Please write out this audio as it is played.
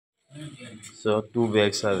So 2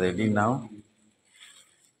 bags are ready now.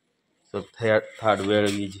 So third bag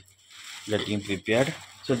is getting prepared.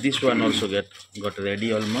 So this one also got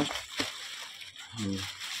ready almost. Hmm.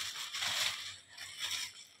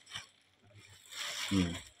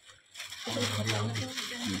 Hmm.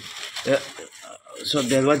 Uh, so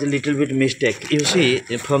there was a little bit mistake. You see,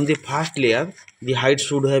 from the first layer, the height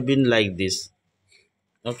should have been like this.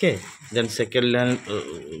 Okay, then second layer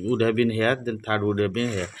would have been here, then third would have been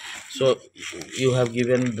here. So you have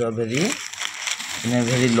given the in a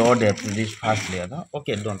very low depth this first layer. No?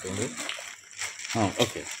 Okay, don't worry. Oh,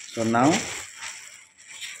 okay. So now,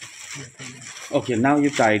 okay, now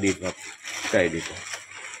you tied it up. Tied it up.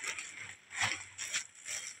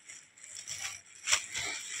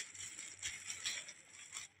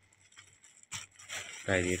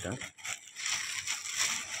 Tied it up.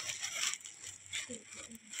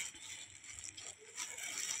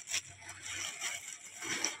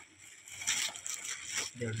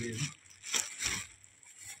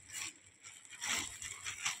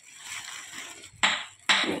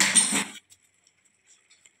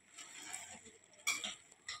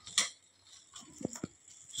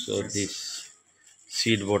 So these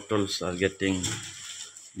seed bottles are getting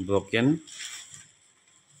broken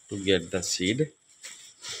to get the seed.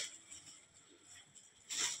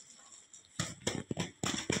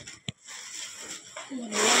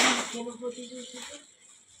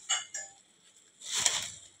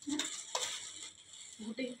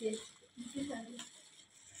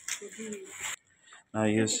 Now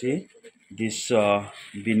you see this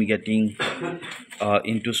been getting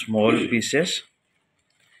into small pieces.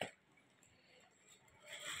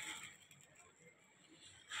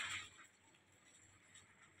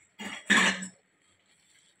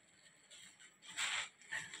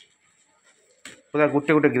 पूरा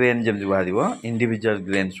गोटे गोटे grain जब बाहर individual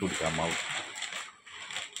grain should come out.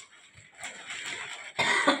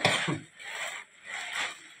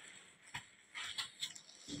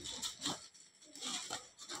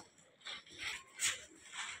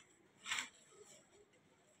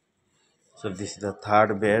 So this is the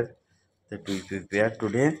third bed that we prepared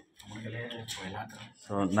today.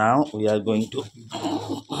 So now we are going to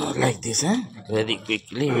like this, very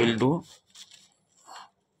quickly we'll do.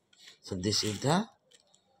 So this is the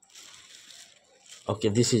okay.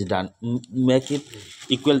 This is done. Make it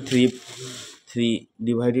equal three.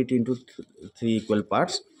 Divide it into three equal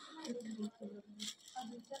parts.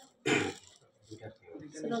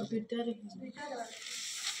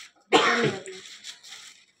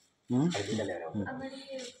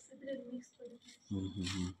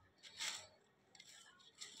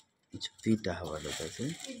 Pita हवा लोटा से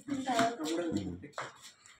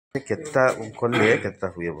कितना खोले कितना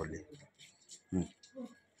हुए बोले.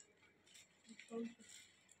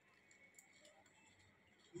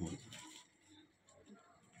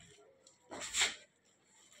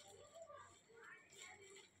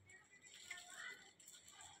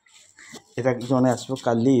 এটা ଜଣେ ଆସିବ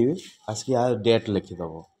କାଲି ଆସିକି ଆ ଡେଟ୍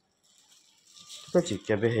ଲେଖିଦେବ. ଠିକ୍ ଅଛି.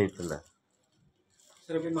 କେବେ ହେଇଥିଲା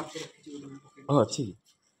ଅଛି.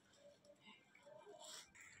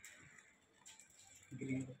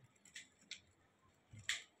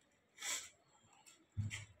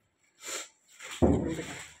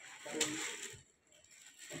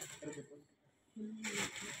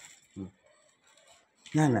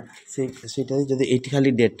 ନା ନା ସେଇଟା ଯଦି ଏଇଠି ଖାଲି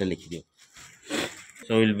ଡେଟ୍ଟା ଲେଖିଦିଅ.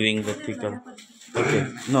 So we'll bring the thicker. Okay.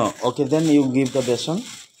 No. Okay. Then you give the besan.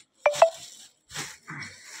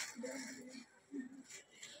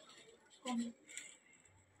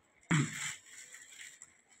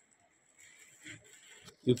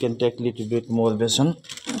 You can take little bit more besan.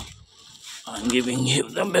 I'm giving you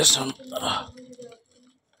the besan.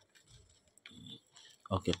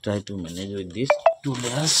 Okay. Try to manage with these 2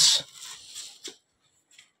 layers.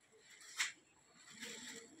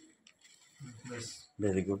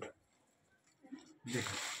 Very good. Good.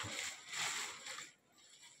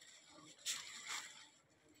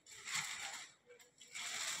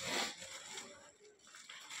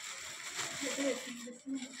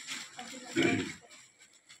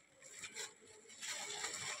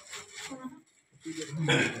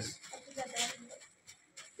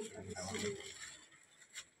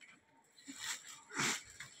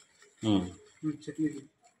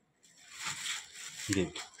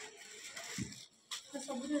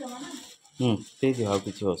 ठीक है. ଆଉ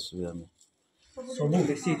କିଛି ଅସୁବିଧା ନାହିଁ.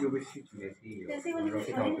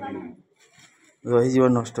 ରହିଯିବ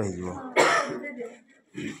ନଷ୍ଟ ହେଇଯିବ.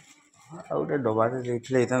 ଆଉ ଗୋଟେ ଡବାରେ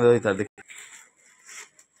ଦେଇଥିଲେ ହେଇଥାନ୍ତା.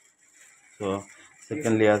 So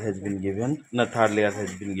second layer has been given. No, third layer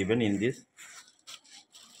has been given in this.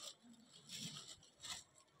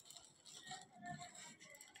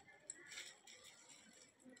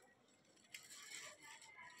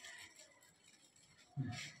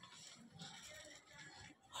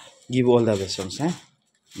 Give all the basins,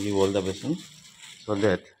 give all the basins so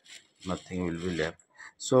that nothing will be left.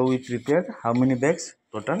 So we prepared how many bags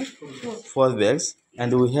total? 4 bags,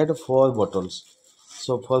 and we had 4 bottles.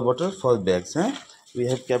 So 4 bottles, 4 bags. We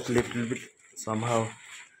have kept little bit somehow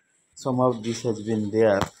this has been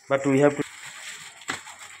there, but we have to.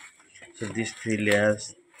 So these 3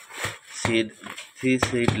 layers seed, 3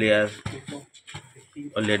 seed layers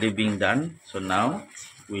already being done. So now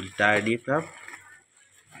we'll tidy it up.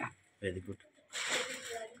 Very good.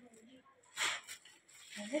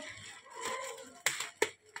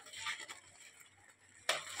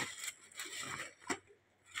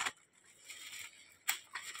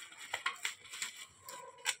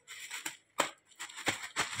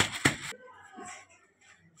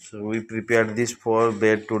 So we prepared this for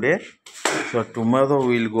bed today. So tomorrow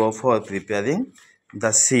we'll go for preparing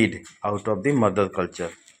the seed out of the mother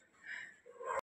culture.